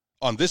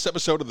On this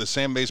episode of the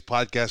Sam Mays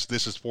Podcast,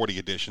 This is 40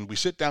 edition, we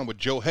sit down with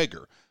Joe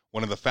Hager,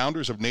 one of the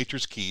founders of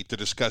Nature's Key, to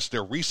discuss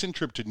their recent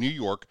trip to New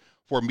York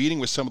for a meeting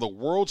with some of the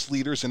world's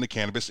leaders in the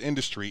cannabis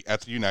industry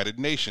at the United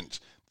Nations.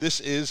 This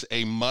is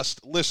a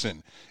must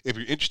listen. If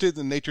you're interested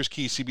in Nature's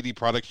Key CBD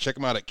products, check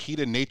them out at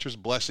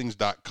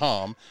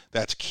keytonaturesblessings.com.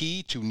 That's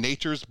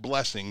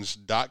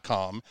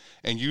keytonaturesblessings.com,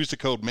 and use the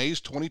code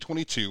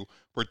MAYS2022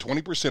 for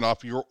 20%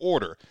 off your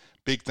order.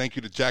 Big thank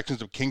you to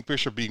Jackson's of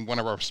Kingfisher being one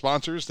of our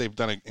sponsors. They've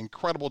done an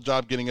incredible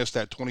job getting us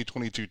that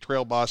 2022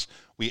 Trail Boss.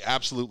 We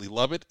absolutely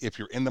love it. If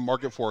you're in the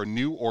market for a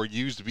new or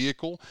used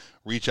vehicle,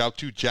 reach out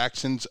to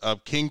Jackson's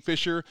of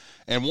Kingfisher.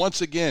 And once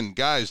again,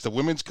 guys, the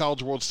Women's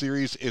College World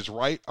Series is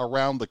right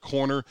around the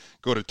corner.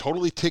 Go to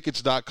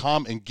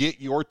totallytickets.com and get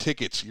your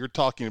tickets. You're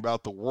talking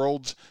about the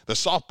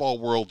softball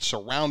world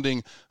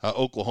surrounding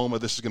Oklahoma.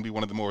 This is going to be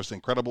one of the most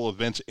incredible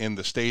events in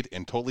the state,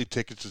 and Totally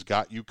Tickets has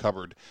got you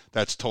covered.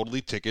 That's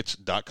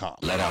totallytickets.com.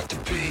 Let out the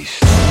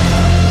beast.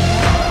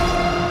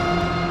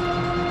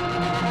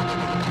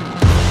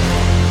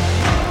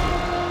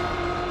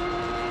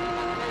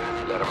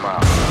 Let him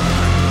out.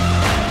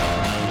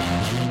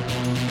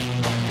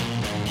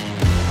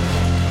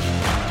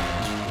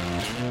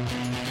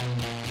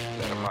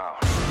 Let him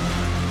out.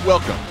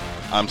 Welcome.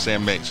 I'm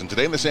Sam Mays, and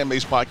today in the Sam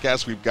Mays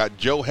Podcast, we've got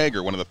Joe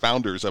Hager, one of the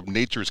founders of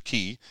Nature's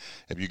Key.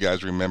 If you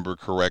guys remember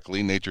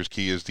correctly, Nature's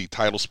Key is the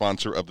title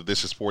sponsor of the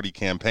This is 40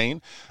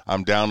 campaign.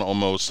 I'm down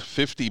almost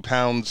 50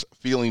 pounds,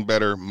 feeling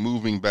better,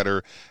 moving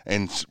better,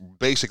 and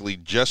basically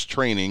just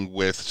training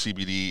with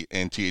CBD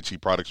and THC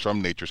products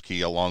from Nature's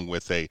Key, along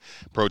with a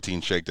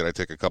protein shake that I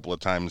take a couple of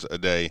times a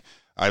day.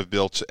 I've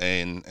built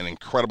an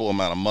incredible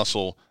amount of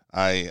muscle.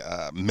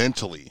 I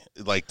mentally,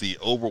 like the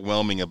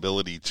overwhelming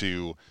ability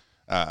to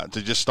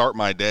just start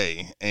my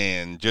day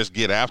and just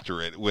get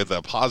after it with a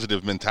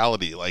positive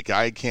mentality. Like,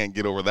 I can't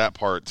get over that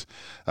part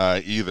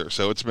either.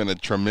 So it's been a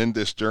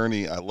tremendous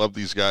journey. I love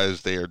these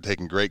guys. They are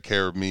taking great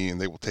care of me, and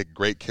they will take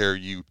great care of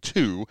you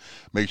too.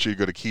 Make sure you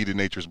go to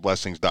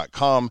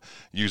keytonaturesblessings.com.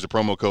 Use the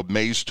promo code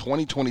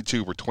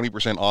MAYS2022 for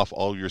 20% off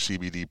all your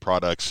CBD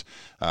products.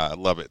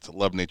 Love it.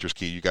 Love Nature's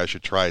Key. You guys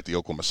should try it. The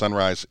Oklahoma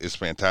Sunrise is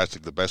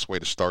fantastic. The best way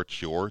to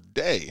start your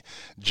day.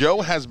 Joe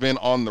has been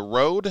on the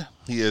road.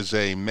 He is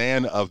a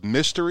man of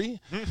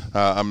mystery,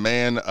 a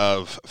man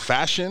of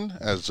fashion,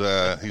 as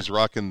he's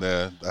rocking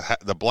the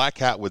black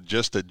hat with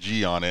just a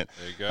G on it.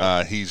 There you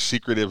go. He's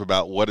secretive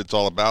about what it's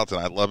all about, and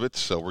I love it.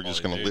 So we're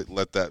just going to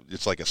let that.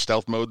 It's like a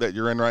stealth mode that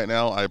you're in right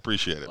now. I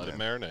appreciate it. Let it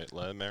marinate.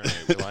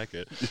 We like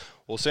it.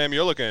 Well, Sam,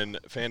 you're looking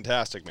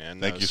fantastic, man.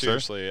 Thank you,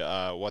 seriously,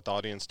 sir. What the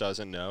audience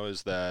doesn't know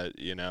is that,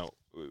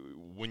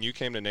 when you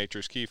came to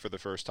Nature's Key for the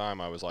first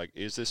time, I was like,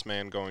 is this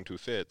man going to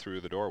fit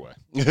through the doorway?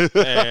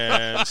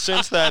 And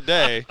since that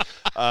day,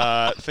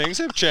 things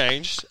have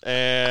changed,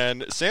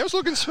 and Sam's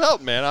looking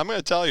svelte, man. I'm going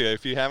to tell you,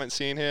 if you haven't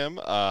seen him,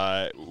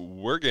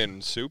 we're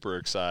getting super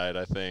excited.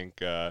 I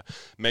think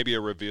maybe a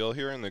reveal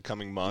here in the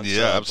coming months.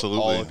 Yeah,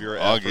 absolutely. All of your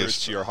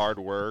efforts, your hard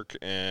work,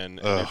 and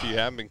if you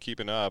haven't been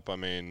keeping up, I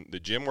mean, the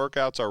gym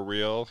workouts are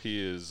real.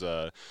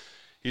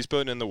 He's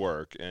putting in the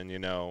work, and,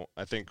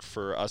 I think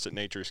for us at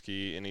Nature's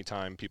Key,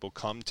 anytime people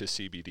come to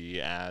CBD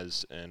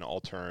as an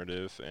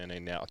alternative and a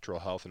natural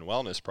health and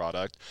wellness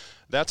product,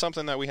 that's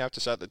something that we have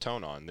to set the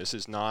tone on. This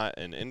is not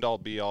an end-all,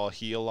 be-all,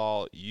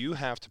 heal-all. You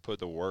have to put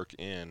the work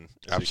in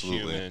as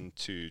Absolutely. a human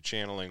to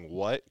channeling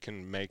what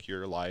can make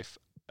your life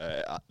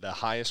the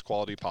highest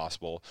quality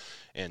possible,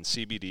 and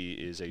CBD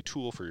is a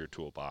tool for your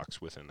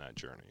toolbox within that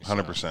journey.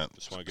 100%.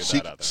 Just want to get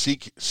that out there.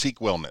 Seek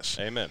wellness.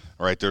 Amen.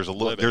 All right,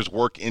 there's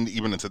work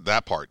even into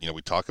that part.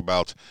 We talk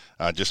about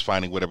just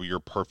finding whatever your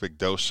perfect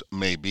dose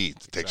may be.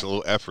 It takes a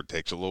little effort,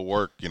 takes a little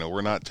work.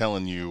 We're not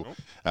telling you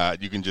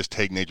you can just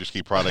take Nature's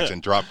Key products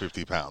and drop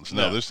 50 pounds.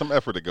 No, there's some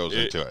effort that goes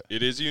into it.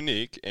 It is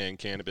unique, and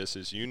cannabis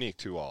is unique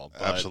to all.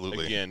 But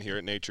Absolutely. Again, here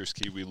at Nature's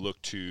Key, we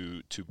look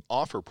to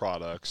offer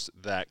products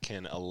that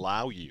can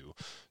allow you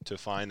to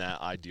find that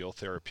ideal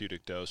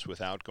therapeutic dose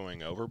without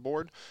going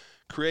overboard,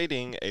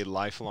 creating a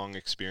lifelong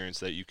experience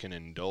that you can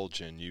indulge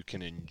in, you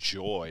can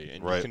enjoy,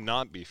 and Right. you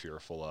cannot be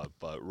fearful of,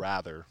 but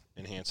rather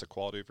enhance the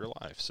quality of your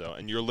life. So,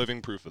 and you're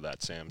living proof of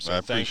that, Sam. So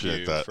I thank appreciate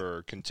you that.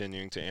 for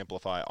continuing to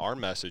amplify our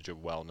message of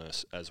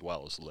wellness as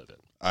well as live it.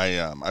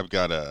 I've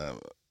got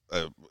a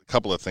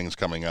couple of things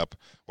coming up.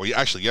 Well,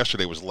 actually,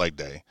 yesterday was leg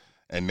day,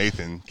 and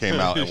Nathan came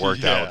out and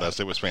worked out with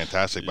us. It was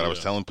fantastic. But I was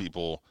telling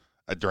people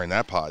during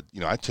that pod,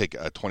 I take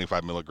a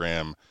 25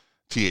 milligram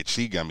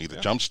THC gummy, the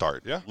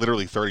Jumpstart,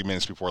 literally 30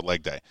 minutes before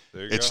leg day.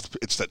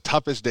 It's the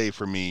toughest day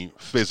for me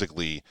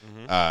physically,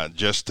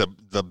 just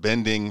the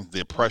bending,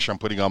 the pressure I'm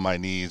putting on my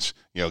knees,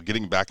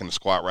 getting back in the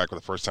squat rack for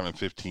the first time in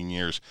 15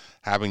 years,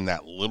 having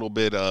that little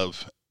bit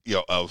of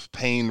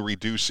pain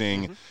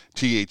reducing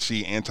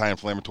THC,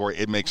 anti-inflammatory.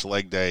 It makes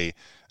leg day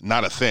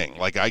not a thing.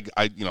 Like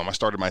I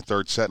started my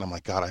third set and I'm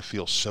like, God, I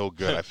feel so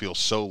good. I feel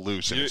so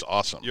loose and it's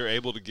awesome. You're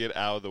able to get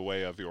out of the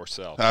way of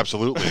yourself.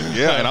 Absolutely.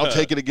 Yeah. And I'll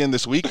take it again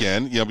this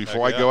weekend,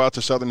 before I go out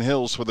to Southern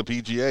Hills for the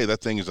PGA.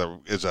 That thing is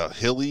a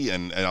hilly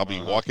and I'll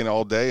be walking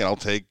all day and I'll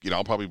take,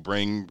 I'll probably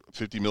bring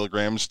 50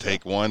 milligrams,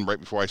 take one right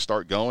before I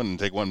start going and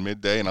take one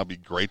midday and I'll be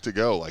great to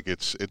go. Like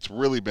it's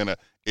really been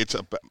it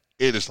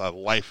is a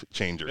life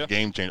changer,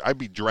 game changer.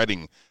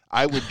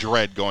 I would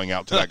dread going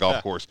out to that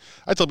golf course.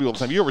 I tell people all the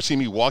time, you ever see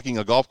me walking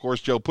a golf course,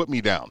 Joe, put me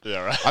down.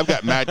 Yeah, right. I've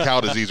got mad cow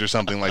disease or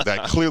something like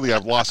that. Clearly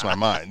I've lost my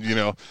mind,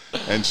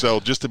 And so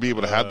just to be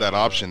able to have that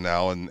option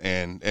now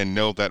and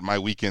know that my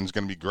weekend's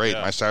going to be great,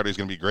 my Saturday's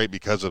going to be great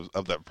because of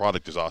that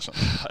product is awesome.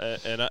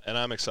 And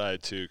I'm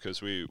excited, too,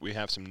 because we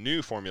have some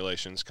new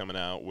formulations coming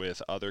out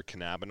with other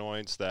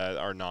cannabinoids that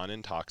are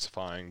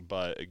non-intoxifying,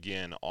 but,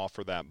 again,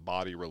 offer that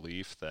body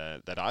relief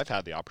that I've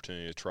had the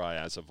opportunity to try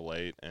as of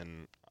late.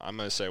 And I'm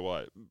going to say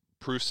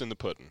proof's in the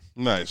pudding.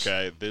 Nice.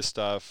 Okay, this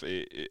stuff,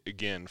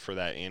 again, for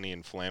that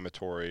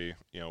anti-inflammatory,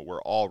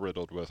 we're all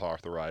riddled with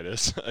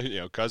arthritis,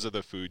 because of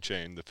the food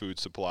chain, the food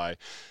supply.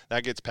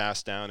 That gets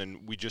passed down,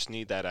 and we just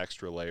need that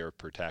extra layer of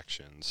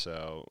protection.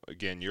 So,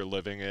 again, you're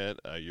living it,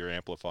 you're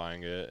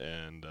amplifying it,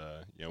 and,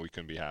 we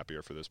couldn't be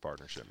happier for this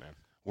partnership, man.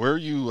 Where are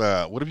you?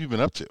 What have you been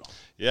up to?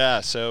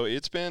 Yeah, so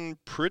it's been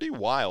pretty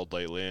wild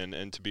lately,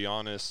 and to be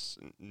honest,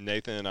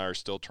 Nathan and I are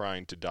still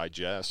trying to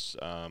digest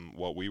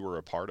what we were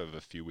a part of a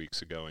few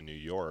weeks ago in New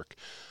York.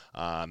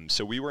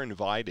 So we were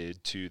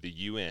invited to the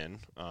UN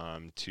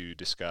to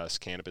discuss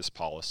cannabis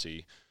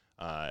policy,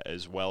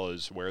 as well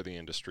as where the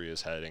industry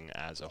is heading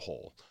as a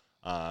whole.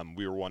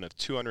 We were one of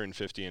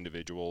 250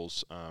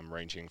 individuals,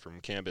 ranging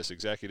from cannabis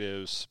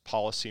executives,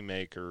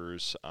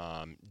 policymakers,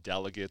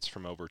 delegates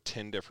from over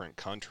 10 different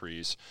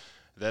countries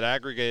that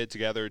aggregated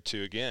together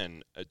to,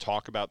 again,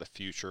 talk about the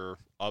future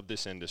of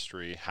this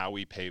industry, how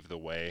we pave the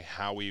way,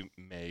 how we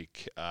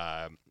make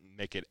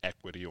it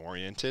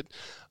equity-oriented,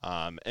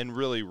 and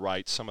really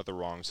right some of the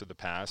wrongs of the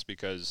past,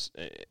 because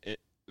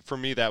for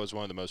me, that was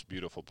one of the most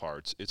beautiful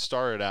parts. It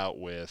started out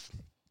with,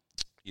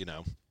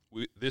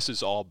 this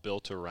is all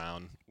built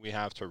around, we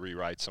have to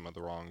rewrite some of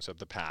the wrongs of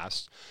the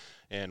past,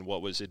 and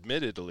what was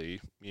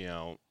admittedly,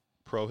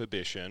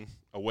 prohibition,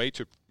 a way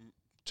to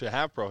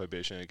have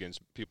prohibition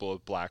against people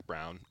of black,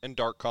 brown, and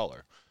dark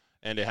color.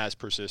 And it has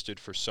persisted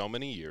for so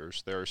many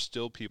years. There are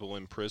still people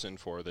in prison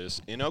for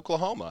this in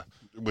Oklahoma,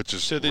 which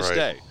is to this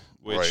day.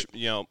 Which,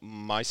 right.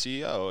 My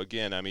CEO,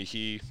 again,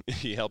 he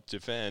helped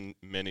defend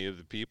many of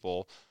the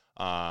people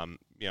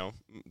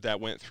that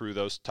went through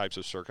those types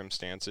of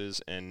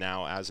circumstances, and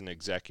now as an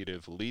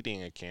executive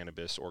leading a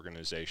cannabis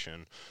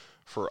organization,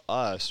 for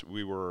us,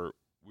 we were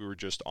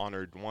just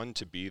honored, one,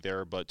 to be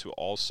there, but to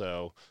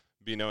also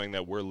be knowing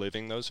that we're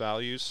living those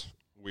values,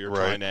 we are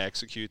trying to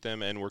execute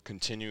them, and we're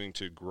continuing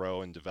to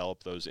grow and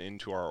develop those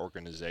into our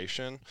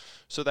organization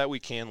so that we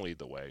can lead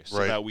the way,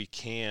 so that we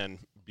can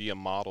be a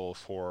model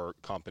for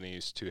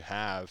companies to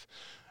have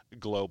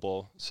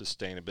global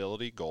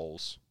sustainability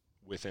goals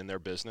within their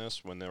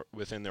business, when they're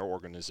within their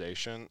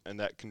organization, and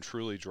that can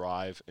truly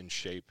drive and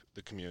shape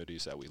the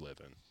communities that we live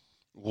in.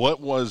 What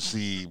was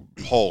the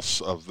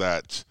pulse of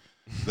that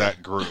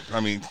group? I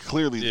mean,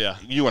 clearly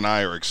you and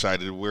I are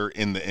excited. We're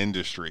in the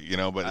industry,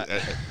 but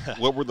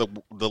what were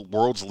the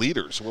world's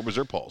leaders? What was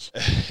their pulse?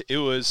 It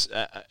was,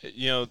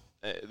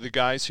 the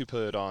guys who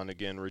put it on,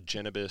 again,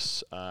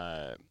 Regenibus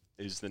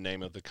is the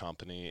name of the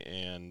company,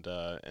 and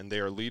they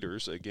are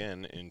leaders,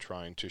 again, in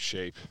trying to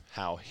shape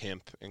how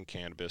hemp and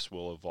cannabis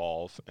will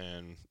evolve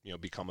and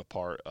become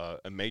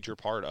a major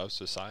part of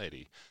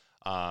society.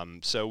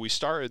 So we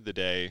started the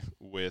day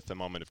with a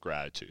moment of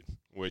gratitude,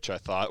 which I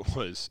thought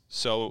was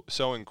so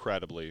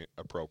incredibly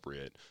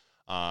appropriate.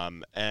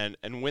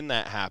 And when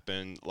that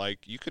happened,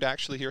 you could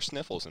actually hear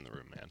sniffles in the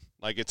room, man.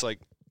 It's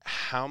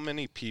how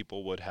many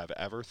people would have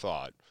ever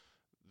thought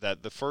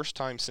that the first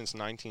time since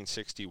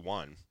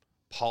 1961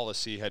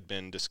 policy had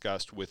been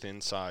discussed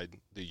inside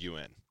the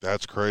UN.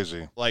 That's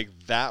crazy.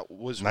 That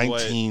was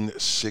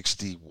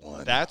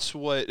 1961. That's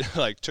what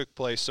took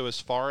place. So as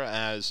far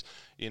as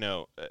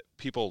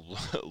people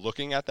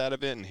looking at that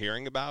event and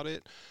hearing about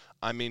it,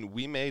 I mean,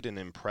 we made an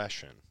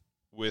impression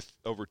with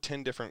over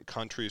 10 different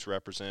countries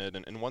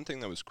represented. And one thing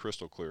that was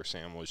crystal clear,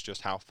 Sam, was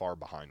just how far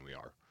behind we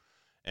are.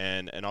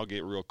 And I'll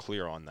get real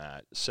clear on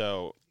that.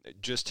 So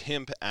just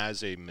hemp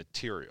as a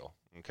material.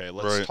 Okay,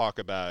 let's talk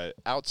about it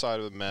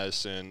outside of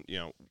medicine.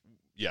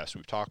 Yes,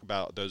 we talk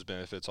about those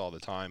benefits all the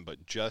time,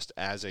 but just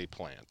as a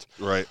plant.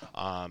 Right.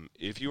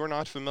 If you are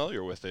not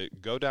familiar with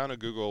it, go down a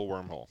Google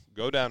wormhole.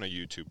 Go down a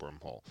YouTube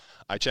wormhole.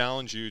 I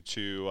challenge you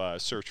to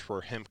search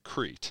for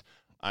hempcrete.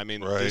 I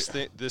mean,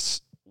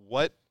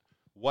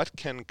 what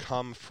can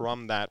come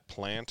from that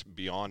plant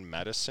beyond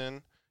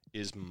medicine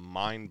is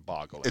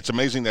mind-boggling. It's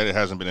amazing that it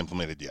hasn't been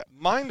implemented yet.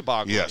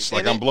 Mind-boggling. Yes,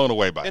 I'm blown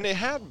away by it. And it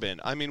had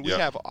been. I mean, we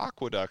have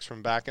aqueducts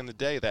from back in the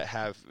day that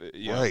have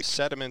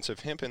sediments of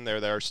hemp in there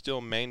that are still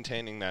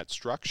maintaining that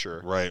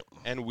structure. Right.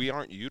 And we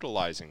aren't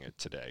utilizing it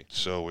today.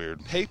 So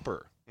weird.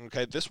 Paper.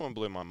 Okay, this one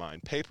blew my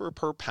mind. Paper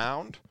per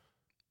pound,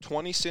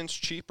 20 cents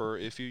cheaper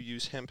if you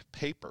use hemp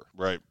paper.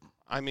 Right.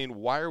 I mean,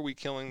 why are we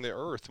killing the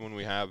earth when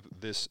we have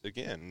this,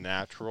 again,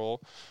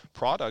 natural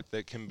product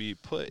that can be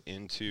put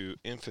into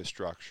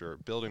infrastructure,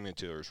 building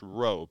materials,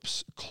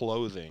 ropes,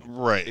 clothing?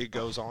 Right. It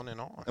goes on and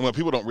on. And what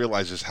people don't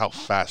realize is how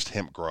fast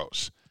hemp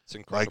grows. It's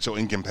incredible. Like, so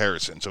in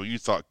comparison, so you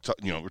thought,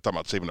 we're talking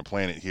about saving the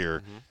planet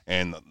here,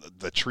 and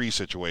the tree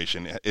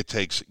situation, it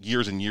takes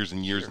years and years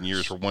and years and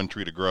years for one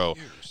tree to grow.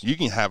 You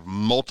can have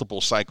multiple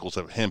cycles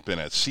of hemp in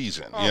a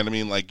season. You know what I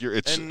mean? Like,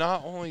 and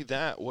not only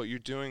that, what you're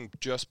doing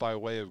just by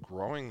way of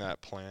growing that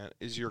plant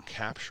is you're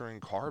capturing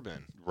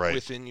carbon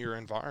within your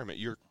environment.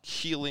 You're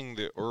healing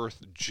the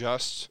earth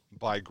just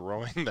by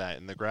growing that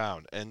in the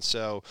ground. And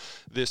so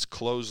this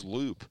closed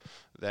loop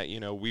that,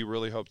 we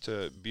really hope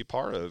to be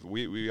part of,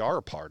 we are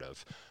a part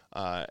of,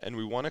 and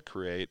we want to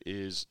create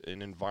is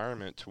an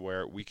environment to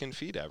where we can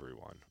feed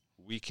everyone.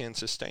 We can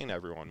sustain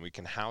everyone. We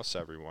can house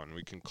everyone.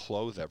 We can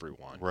clothe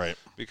everyone. Right.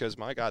 Because,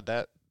 my God,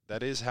 that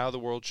is how the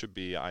world should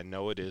be. I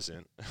know it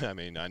isn't. I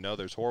mean, I know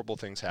there's horrible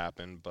things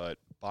happen, but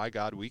by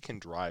God, we can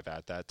drive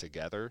at that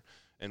together,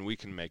 and we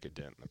can make a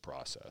dent in the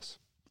process.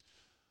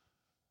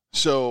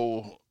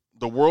 So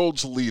the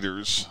world's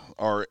leaders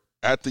are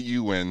at the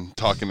UN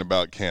talking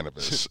about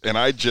cannabis, and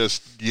I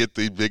just get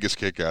the biggest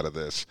kick out of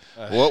this.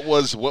 What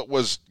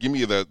was? Give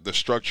me the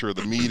structure of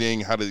the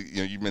meeting. How did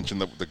you mentioned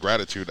the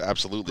gratitude?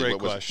 Absolutely. Great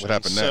question. What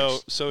happened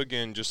next? So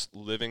again, just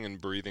living and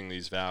breathing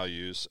these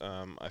values,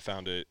 I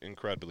found it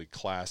incredibly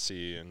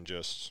classy, and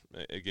just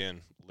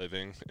again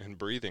living and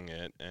breathing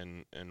it,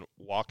 and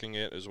walking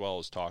it as well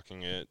as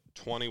talking it.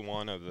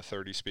 21 of the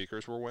 30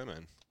 speakers were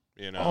women.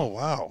 Oh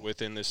wow!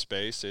 Within this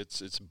space,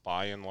 it's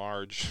by and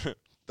large.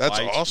 That's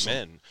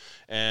awesome.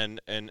 Men.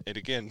 And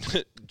again,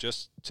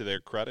 just to their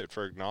credit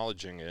for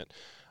acknowledging it,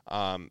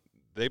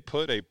 they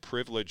put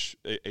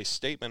a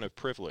statement of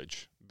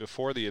privilege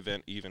before the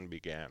event even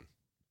began,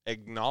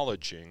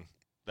 acknowledging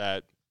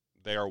that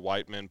they are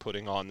white men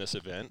putting on this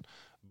event,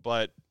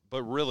 but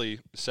really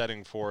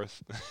setting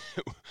forth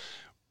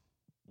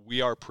we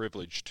are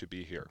privileged to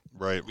be here.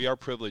 Right. We are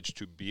privileged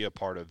to be a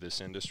part of this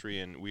industry,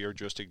 and we are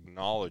just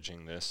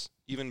acknowledging this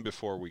even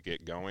before we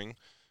get going,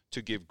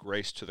 to give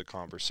grace to the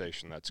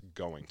conversation that's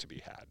going to be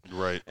had.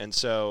 Right. And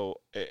so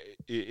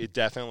it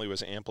definitely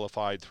was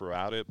amplified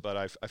throughout it, but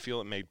I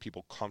feel it made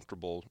people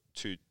comfortable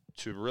to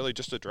really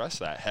just address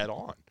that head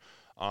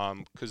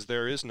on, because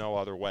there is no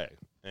other way.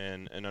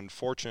 And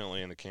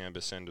unfortunately in the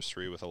cannabis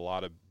industry, with a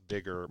lot of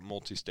bigger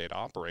multi-state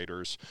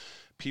operators,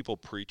 people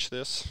preach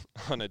this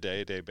on a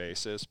day-to-day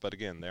basis, but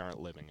again, they aren't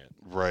living it.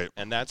 Right.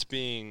 And that's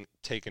being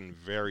taken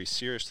very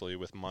seriously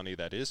with money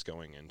that is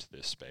going into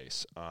this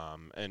space.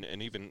 And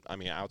even, I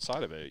mean,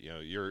 outside of it,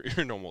 you're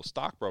a normal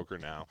stockbroker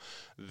now.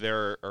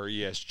 There are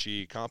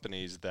ESG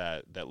companies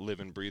that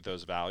live and breathe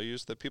those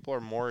values that people are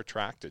more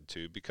attracted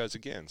to because,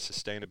 again,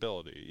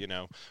 sustainability.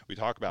 We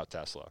talk about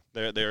Tesla.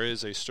 There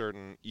is a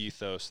certain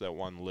ethos that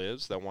one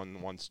lives, that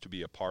one wants to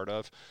be a part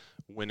of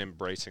when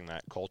embracing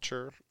that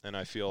culture. And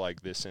I feel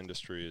like this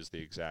industry is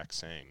the exact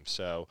same.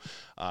 So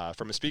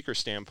from a speaker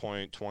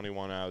standpoint,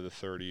 21 out of the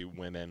 30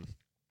 women,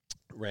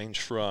 range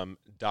from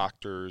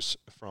doctors,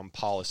 from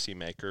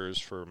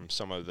policymakers, from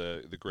some of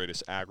the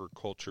greatest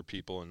agriculture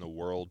people in the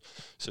world,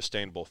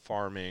 sustainable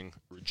farming,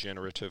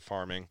 regenerative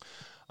farming.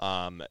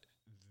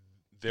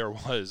 There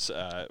was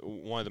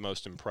one of the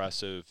most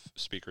impressive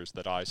speakers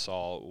that I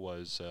saw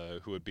was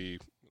who would be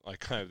like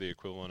kind of the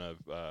equivalent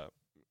of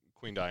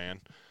Queen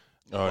Diane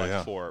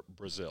for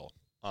Brazil.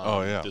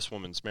 This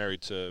woman's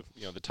married to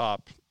the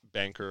top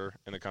banker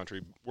in the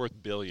country,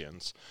 worth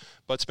billions,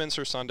 but spends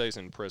her Sundays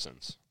in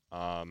prisons,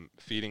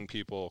 feeding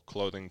people,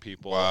 clothing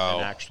people,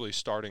 and actually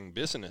starting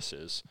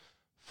businesses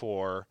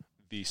for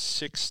the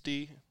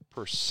 60%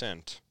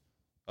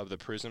 of the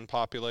prison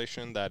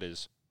population that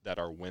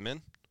are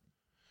women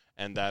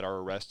and that are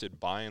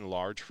arrested by and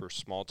large for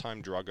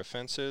small-time drug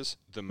offenses,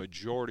 the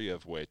majority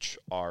of which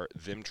are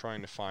them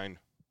trying to find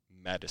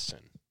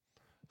medicine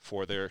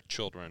for their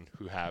children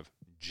who have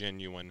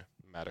genuine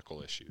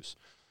medical issues.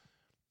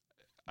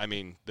 I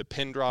mean, the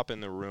pin drop in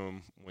the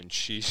room when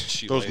she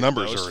those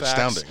numbers are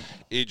astounding.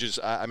 It just,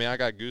 I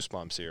got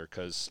goosebumps here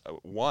because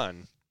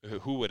one,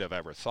 who would have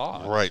ever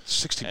thought? Right,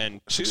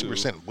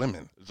 60%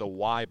 women. The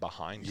why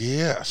behind it.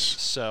 Yes.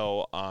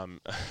 So, I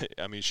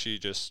mean, she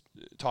just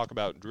talk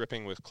about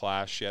dripping with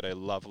class. She had a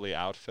lovely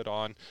outfit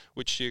on,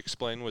 which she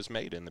explained was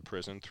made in the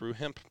prison through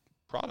hemp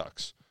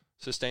products,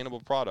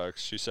 sustainable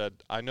products. She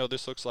said, "I know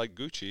this looks like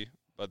Gucci,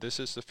 but this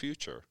is the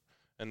future."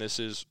 And this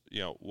is,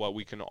 what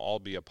we can all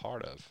be a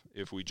part of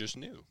if we just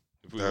knew,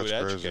 if we would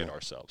educate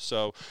ourselves.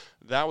 So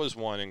that was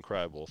one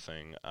incredible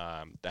thing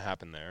that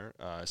happened there.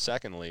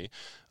 Secondly,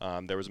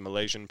 there was a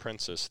Malaysian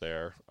princess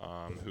there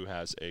who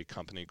has a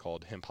company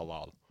called Hemp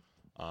Halal.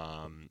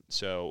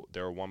 So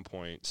there are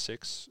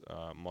 1.6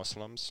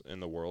 Muslims in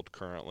the world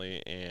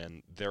currently,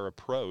 and their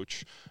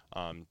approach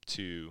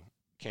to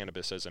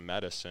cannabis as a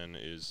medicine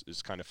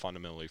is kind of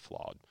fundamentally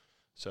flawed.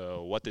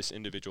 So what this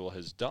individual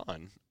has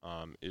done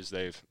is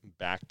they've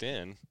backed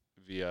in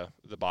via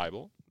the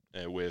Bible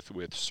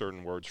with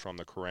certain words from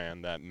the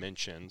Quran that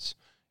mentions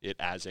it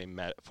as a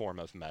form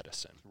of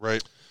medicine.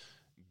 Right.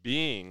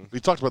 We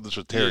talked about this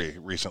with Terry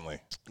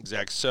recently.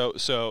 Exactly.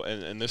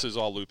 And this is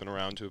all looping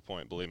around to a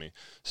point, believe me.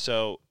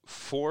 So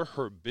for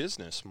her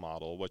business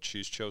model, what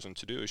she's chosen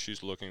to do is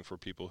she's looking for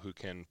people who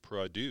can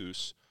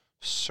produce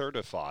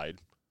certified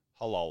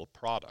halal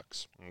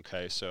products.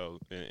 Okay, so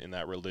in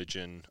that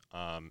religion,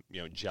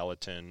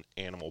 gelatin,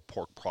 animal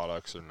pork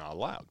products are not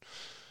allowed.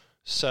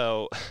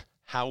 So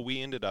how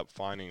we ended up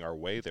finding our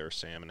way there,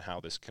 Sam, and how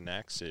this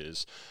connects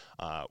is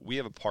we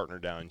have a partner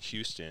down in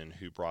Houston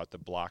who brought the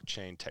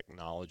blockchain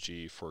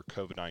technology for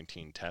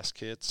COVID-19 test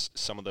kits.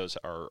 Some of those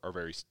are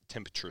very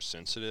temperature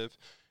sensitive,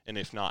 and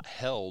if not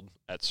held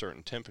at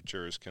certain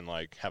temperatures, can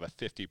have a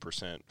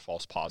 50%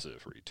 false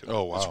positive rate to it.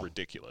 Oh, wow. It's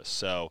ridiculous.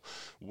 So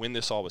when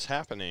this all was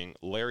happening,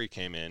 Larry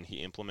came in, he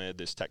implemented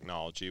this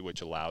technology,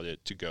 which allowed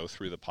it to go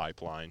through the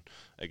pipeline,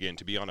 again,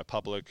 to be on a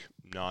public,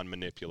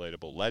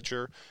 non-manipulatable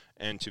ledger,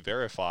 and to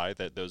verify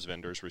that those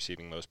vendors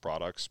receiving those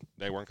products,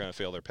 they weren't going to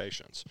fail their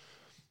patients.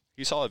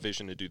 He saw a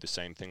vision to do the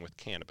same thing with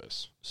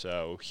cannabis.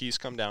 So he's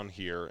come down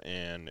here,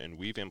 and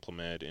we've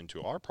implemented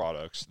into our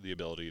products the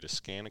ability to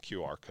scan a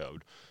QR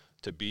code,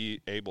 to be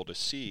able to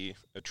see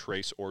a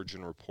trace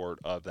origin report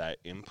of that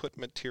input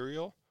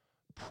material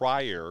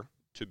prior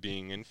to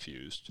being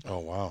infused. Oh,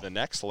 wow. The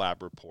next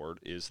lab report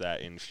is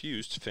that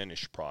infused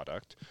finished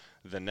product.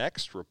 The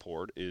next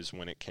report is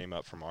when it came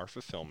up from our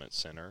fulfillment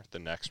center. The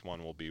next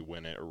one will be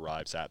when it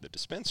arrives at the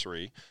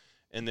dispensary.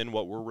 And then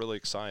what we're really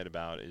excited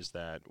about is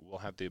that we'll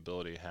have the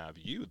ability to have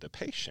you, the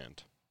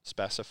patient,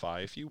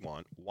 specify, if you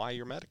want, why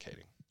you're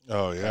medicating.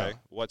 Oh, yeah. Okay?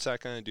 What's that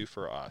going to do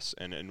for us,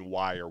 and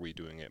why are we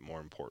doing it, more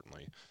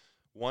importantly?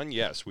 One,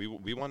 yes, we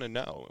want to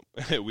know.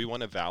 We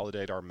want to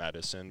validate our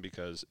medicine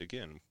because,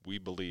 again, we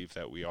believe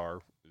that we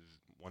are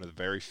one of the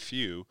very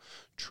few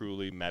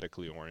truly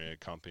medically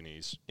oriented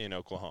companies in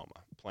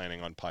Oklahoma,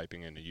 planning on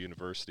piping into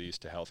universities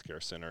to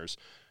healthcare centers,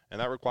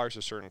 and that requires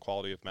a certain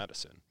quality of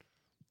medicine.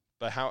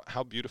 But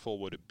how beautiful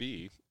would it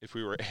be if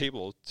we were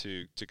able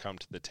to come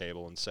to the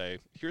table and say,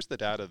 here's the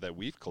data that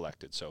we've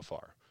collected so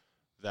far,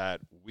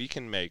 that we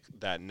can make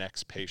that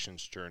next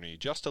patient's journey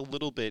just a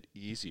little bit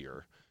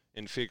easier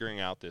in figuring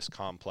out this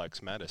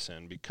complex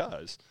medicine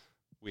because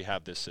we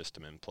have this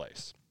system in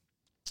place.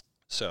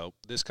 So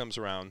this comes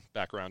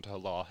back around to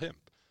halal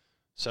hemp.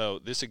 So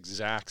this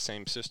exact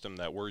same system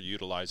that we're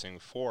utilizing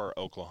for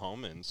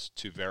Oklahomans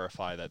to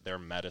verify that their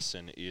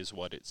medicine is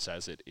what it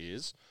says it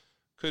is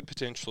could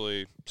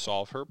potentially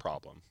solve her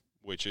problem,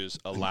 which is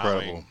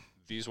allowing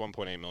these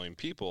 1.8 million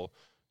people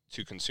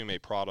to consume a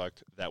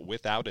product that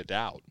without a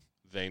doubt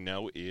they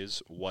know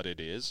is what it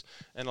is,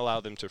 and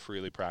allow them to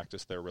freely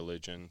practice their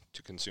religion,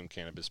 to consume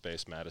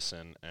cannabis-based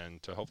medicine,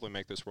 and to hopefully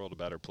make this world a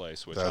better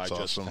place, which That's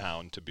just awesome.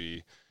 Found to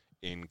be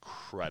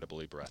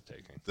incredibly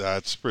breathtaking.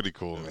 That's pretty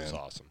cool, man. It's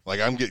awesome.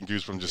 I'm getting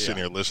goosebumps just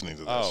sitting here listening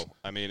to this. Oh,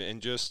 I mean,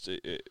 and just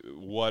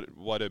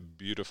what a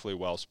beautifully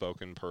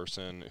well-spoken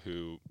person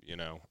who,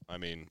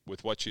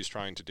 with what she's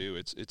trying to do,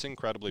 it's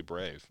incredibly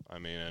brave.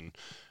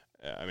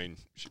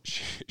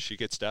 She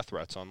gets death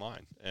threats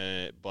online,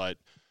 but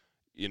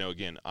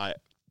again,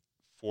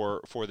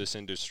 for this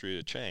industry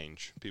to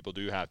change, people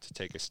do have to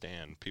take a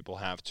stand. People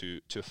have to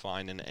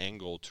find an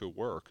angle to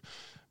work,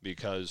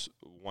 because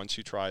once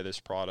you try this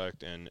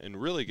product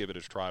and really give it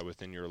a try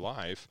within your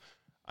life,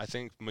 I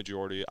think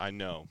majority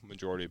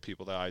of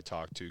people that I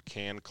talk to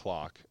can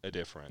clock a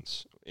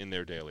difference in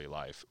their daily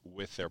life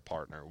with their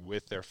partner,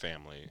 with their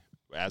family,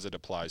 as it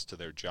applies to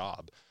their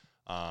job.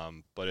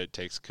 But it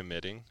takes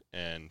committing,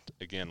 and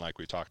again, like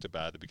we talked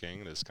about at the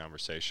beginning of this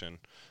conversation,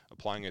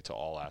 applying it to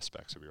all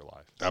aspects of your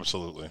life.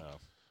 Absolutely.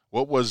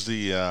 What was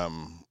the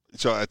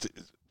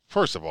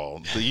first of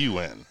all, the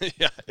UN? It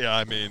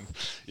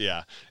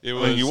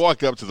was. When you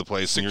walk up to the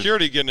place,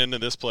 security getting into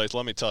this place.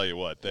 Let me tell you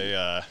what,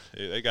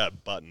 they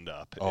got buttoned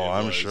up.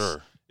 I'm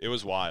sure. It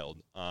was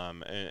wild,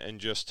 and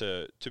just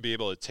to be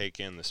able to take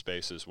in the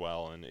space as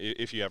well. And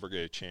if you ever get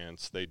a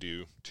chance, they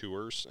do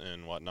tours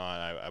and whatnot.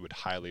 I would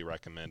highly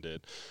recommend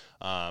it.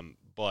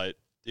 But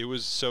it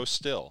was so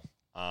still.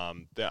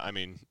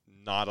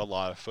 Not a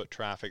lot of foot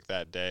traffic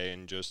that day,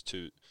 and just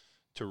to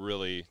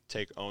really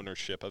take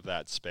ownership of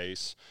that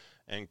space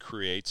and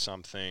create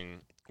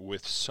something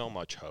with so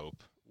much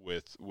hope,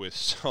 with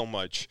so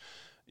much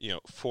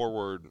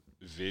forward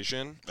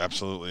vision.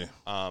 Absolutely.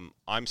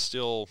 I'm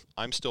still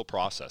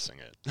processing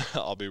it.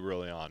 I'll be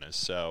really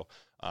honest. So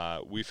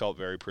we felt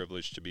very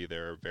privileged to be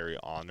there, very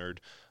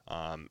honored,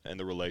 and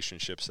the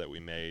relationships that we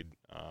made,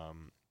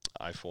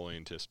 I fully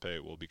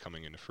anticipate will be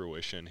coming into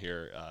fruition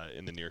here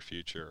in the near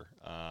future.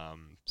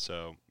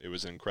 So it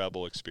was an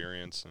incredible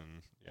experience,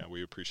 and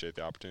we appreciate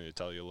the opportunity to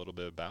tell you a little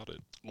bit about it.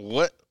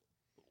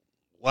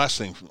 Last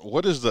thing,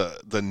 what is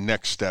the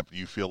next step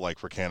you feel like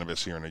for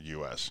cannabis here in the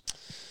U.S.?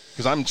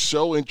 Because I'm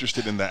so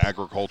interested in the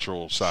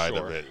agricultural side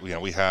of it.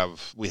 We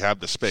have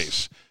the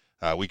space.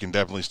 We can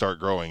definitely start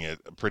growing it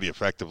pretty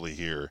effectively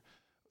here.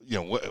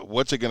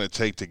 What's it going to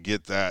take to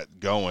get that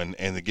going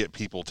and to get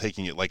people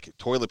taking it, like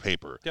toilet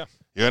paper? Yeah.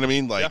 You know what I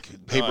mean?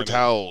 Paper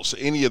towels,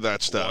 any of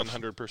that stuff.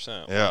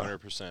 100%. Yeah.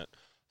 100%.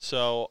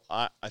 So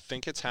I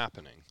think it's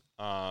happening,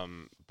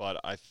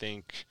 but I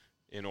think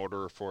in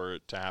order for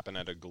it to happen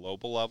at a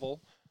global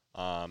level,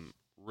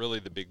 really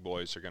the big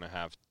boys are going to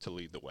have to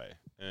lead the way.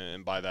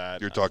 And by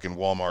that, you're talking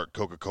Walmart,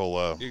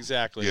 Coca-Cola.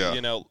 Exactly. Yeah. You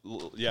know,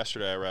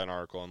 yesterday I read an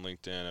article on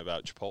LinkedIn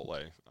about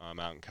Chipotle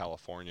out in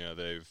California.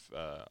 They've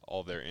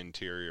all their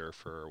interior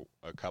for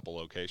a couple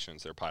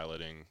locations they're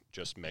piloting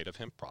just made of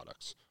hemp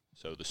products.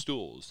 So the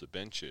stools, the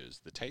benches,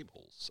 the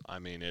tables. I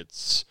mean,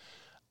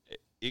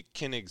 it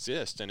can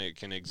exist, and it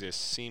can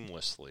exist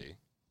seamlessly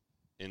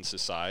in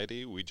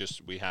society.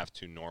 We have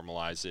to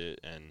normalize it,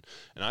 and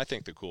I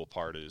think the cool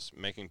part is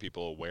making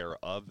people aware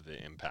of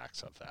the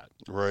impacts of that.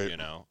 Right. You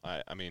know,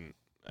 I mean,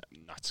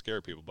 not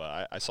scare people,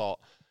 but I saw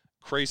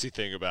crazy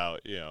thing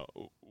about, you know,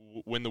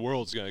 when the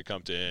world's going to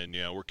come to end,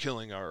 you know, we're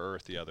killing our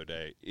earth the other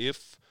day.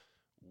 If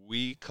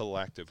we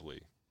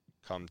collectively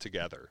come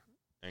together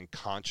and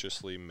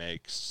consciously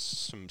make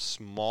some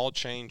small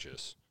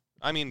changes,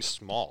 I mean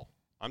small,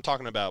 I'm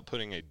talking about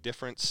putting a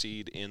different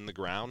seed in the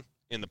ground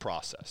in the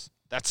process.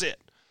 That's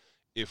it.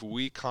 If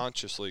we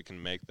consciously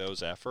can make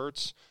those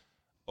efforts,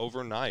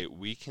 overnight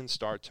we can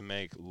start to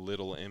make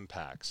little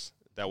impacts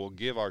that will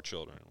give our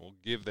children, will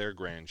give their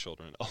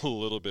grandchildren a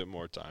little bit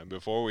more time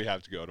before we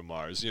have to go to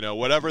Mars, you know,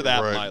 whatever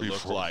that might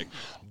look like.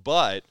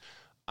 But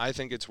I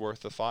think it's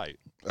worth the fight.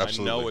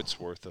 Absolutely. I know it's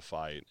worth the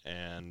fight.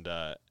 And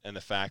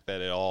the fact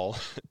that it all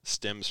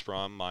stems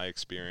from my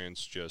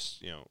experience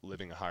just, you know,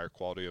 living a higher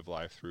quality of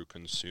life through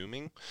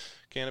consuming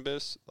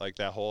cannabis, like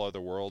that whole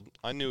other world,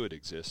 I knew it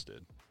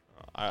existed.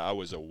 I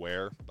was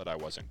aware, but I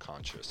wasn't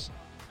conscious.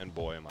 And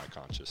boy, am I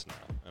conscious now,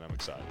 and I'm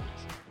excited.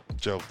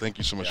 Joe, thank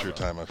you so much for your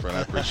time, my friend.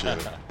 I appreciate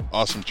it.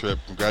 Awesome trip.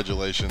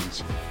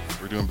 Congratulations.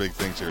 We're doing big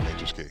things here at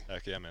Nature's Key.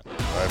 Heck yeah, man. All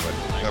right, buddy.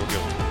 Have a good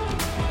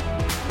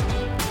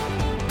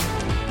one.